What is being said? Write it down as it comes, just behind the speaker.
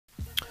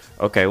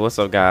Okay, what's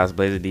up guys,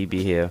 BlazerDB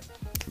here,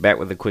 back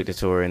with a quick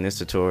tutorial. In this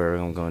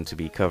tutorial I'm going to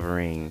be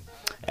covering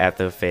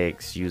After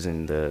Effects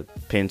using the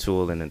pen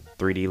tool and the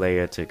 3D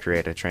layer to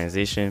create a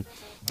transition.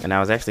 And I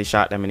was actually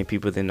shocked that many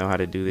people didn't know how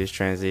to do this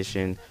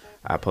transition.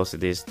 I posted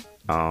this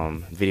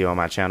video on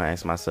my channel,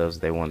 asked myself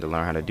if they wanted to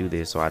learn how to do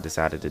this, so I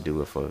decided to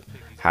do it for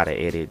how to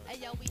edit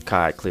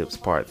COD clips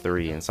part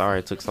 3. And sorry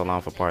it took so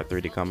long for part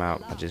 3 to come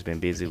out. I've just been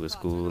busy with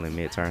school and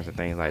midterms and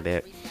things like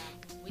that.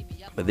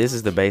 But this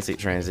is the basic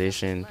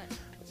transition.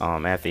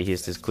 After he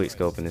hits this quick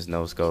scope and this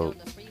no scope,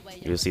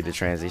 you'll see the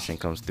transition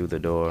comes through the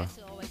door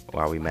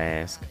while we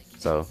mask.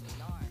 So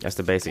that's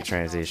the basic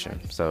transition.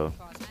 So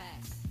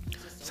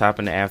let's hop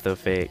into After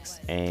Effects,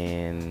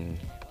 and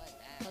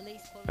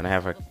I'm gonna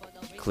have a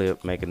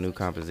clip, make a new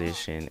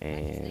composition,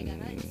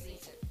 and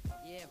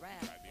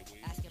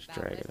just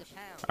drag it.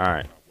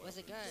 Alright,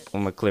 I'm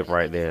gonna clip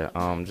right there.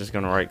 I'm just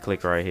gonna right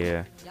click right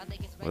here,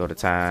 go to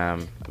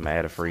time, I'm gonna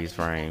add a freeze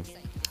frame.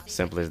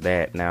 Simple as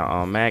that. Now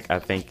on Mac I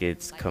think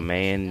it's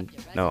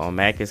on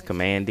Mac it's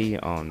Command D,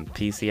 on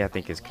PC I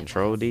think it's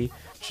Control D. You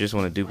just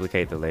want to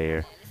duplicate the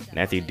layer, and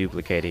after you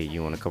duplicate it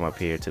you want to come up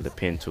here to the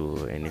pen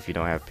tool, and if you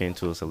don't have pen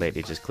tool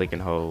selected, just click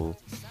and hold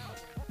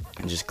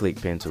and just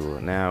click pen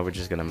tool. Now we're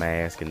just gonna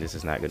mask, and this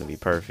is not gonna be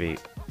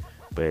perfect,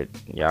 but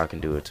y'all can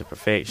do it to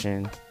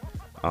perfection.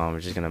 We're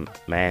just gonna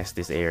mask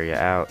this area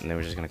out, and then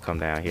we're just gonna come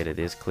down here to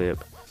this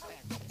clip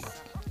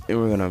and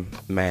we're gonna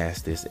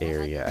mask this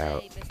area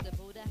out.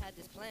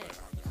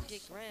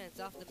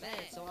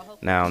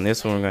 Now on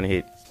this one we're going to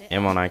hit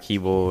M on our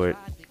keyboard,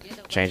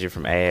 change it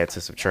from add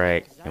to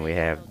subtract, and we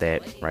have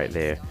that right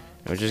there.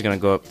 And we're just going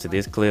to go up to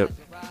this clip,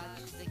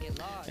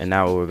 and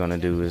now what we're going to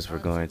do is we're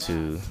going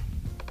to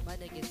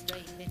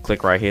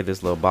click right here,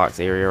 this little box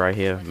area right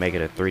here, make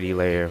it a 3D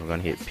layer. We're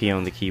going to hit P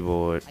on the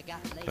keyboard,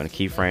 we're going to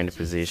keyframe the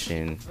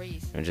position,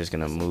 and we're just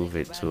going to move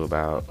it to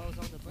about,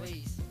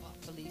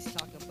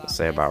 let's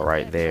say about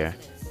right there.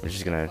 We're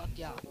just going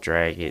to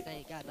drag it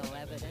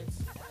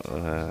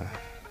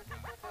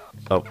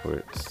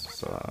upwards.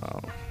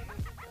 So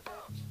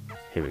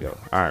here we go.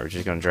 Alright, we're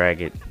just gonna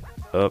drag it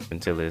up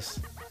until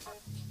it's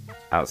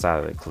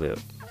outside of the clip.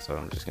 So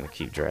I'm just gonna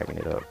keep dragging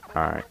it up.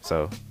 Alright,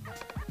 so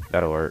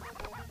that'll work.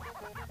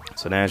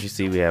 So now as you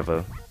see, we have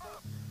a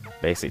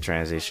basic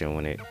transition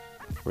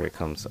where it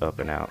comes up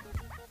and out,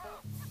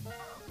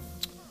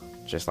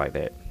 just like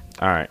that.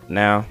 Alright,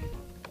 now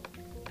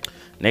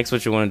next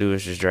what you want to do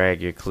is just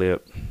drag your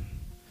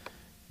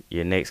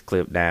next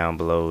clip down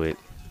below it.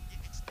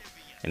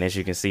 And as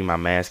you can see, my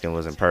masking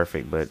wasn't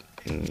perfect, but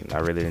I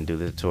really didn't do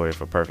the tutorial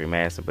for perfect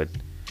masking. But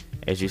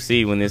as you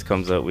see, when this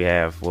comes up, we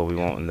have what we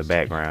want in the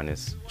background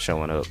is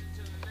showing up,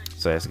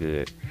 so that's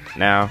good.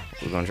 Now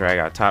we're gonna drag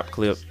our top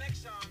clip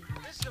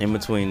in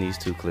between these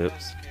two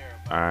clips.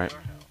 All right,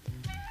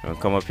 we're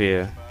gonna come up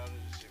here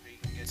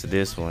to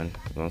this one,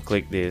 we're gonna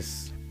click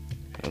this,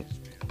 we're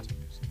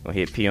gonna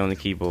hit P on the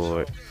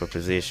keyboard for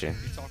position.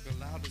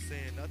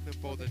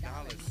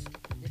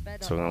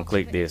 So we're gonna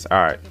click this.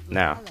 All right,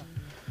 now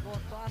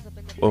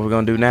what we're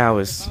gonna do now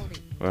is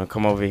we're gonna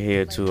come over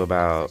here to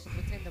about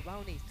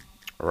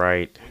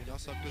right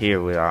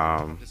here where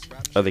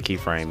other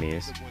keyframe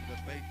is,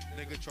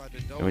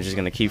 and we're just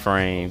gonna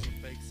keyframe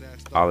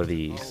all of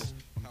these.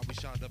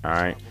 All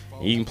right,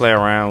 you can play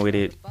around with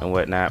it and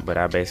whatnot, but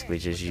I basically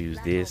just use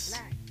this.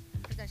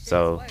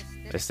 So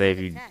let's say if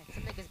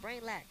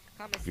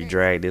you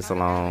drag this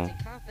along,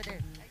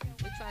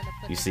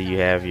 you see you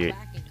have your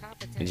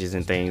edges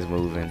and things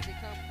moving,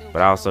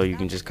 but also you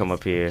can just come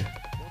up here,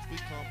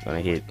 gonna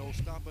hit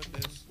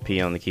P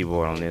on the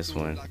keyboard on this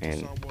one,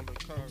 and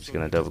just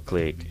gonna double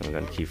click, and we're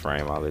gonna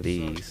keyframe all of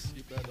these.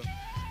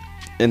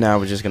 And now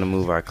we're just gonna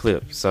move our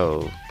clip.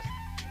 So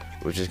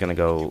we're just gonna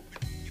go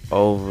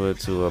over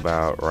to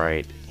about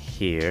right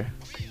here,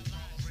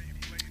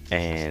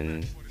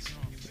 and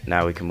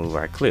now we can move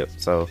our clip.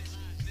 So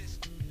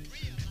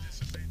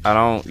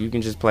you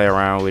can just play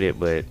around with it,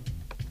 but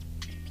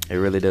it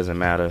really doesn't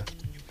matter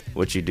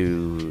what you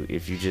do.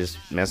 If you just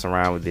mess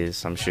around with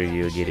this, I'm sure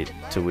you'll get it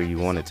to where you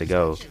want it to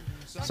go.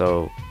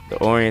 So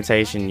the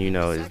orientation,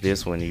 is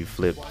this one, you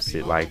flips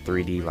it like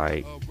 3D,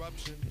 like,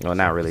 well,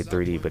 not really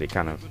 3D, but it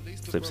kind of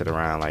flips it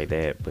around like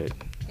that, but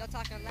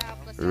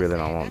we really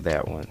don't want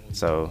that one.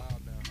 So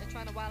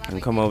I'm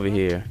gonna come over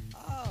here,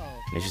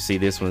 and as you see,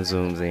 this one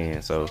zooms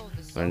in. So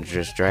I'm gonna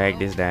just drag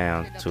this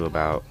down to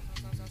about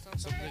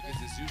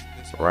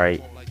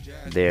right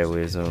there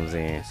where it zooms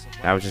in.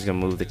 Now we're just gonna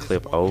move the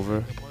clip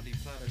over.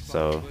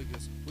 So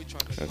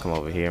we're gonna come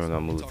over here and we're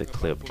gonna move the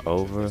clip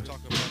over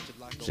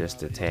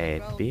just a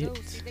tad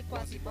bit,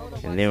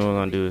 and then what we're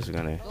gonna do is we're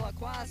gonna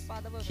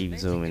keep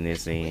zooming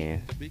this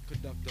in,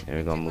 and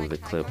we're gonna move the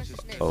clip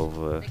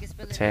over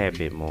a tad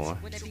bit more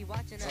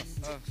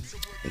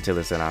until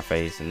it's in our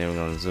face, and then we're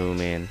gonna zoom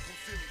in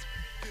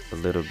a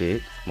little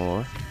bit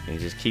more and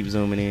just keep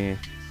zooming in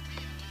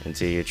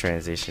until your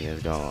transition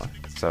is gone.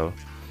 So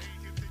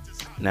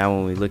now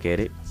when we look at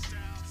it,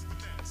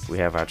 we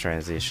have our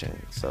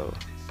transition. So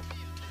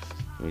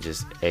we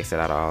just exit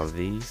out all of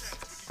these.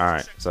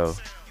 Alright, so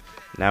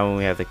now when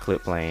we have the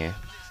clip playing,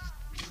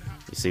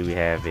 You see we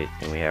have it,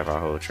 and we have our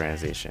whole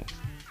transition.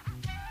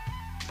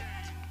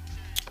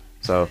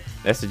 So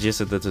that's the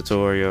gist of the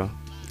tutorial.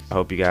 I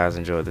hope you guys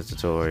enjoyed the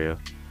tutorial.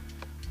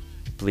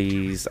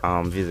 Please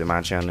visit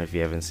my channel if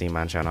you haven't seen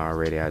my channel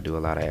already. I do a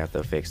lot of After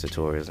Effects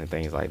tutorials and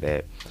things like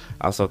that.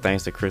 Also,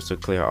 thanks to Crystal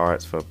Clear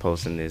Arts for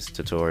posting this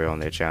tutorial on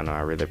their channel. I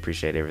really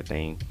appreciate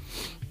everything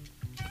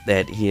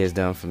that he has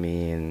done for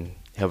me and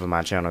helping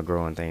my channel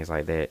grow and things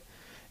like that.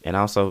 And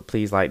also,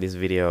 please like this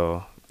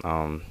video.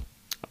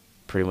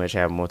 Pretty much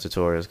have more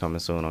tutorials coming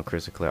soon on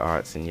Crystal Clear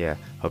Arts. And yeah,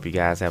 hope you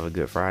guys have a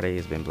good Friday.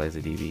 It's been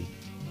BlazerDB.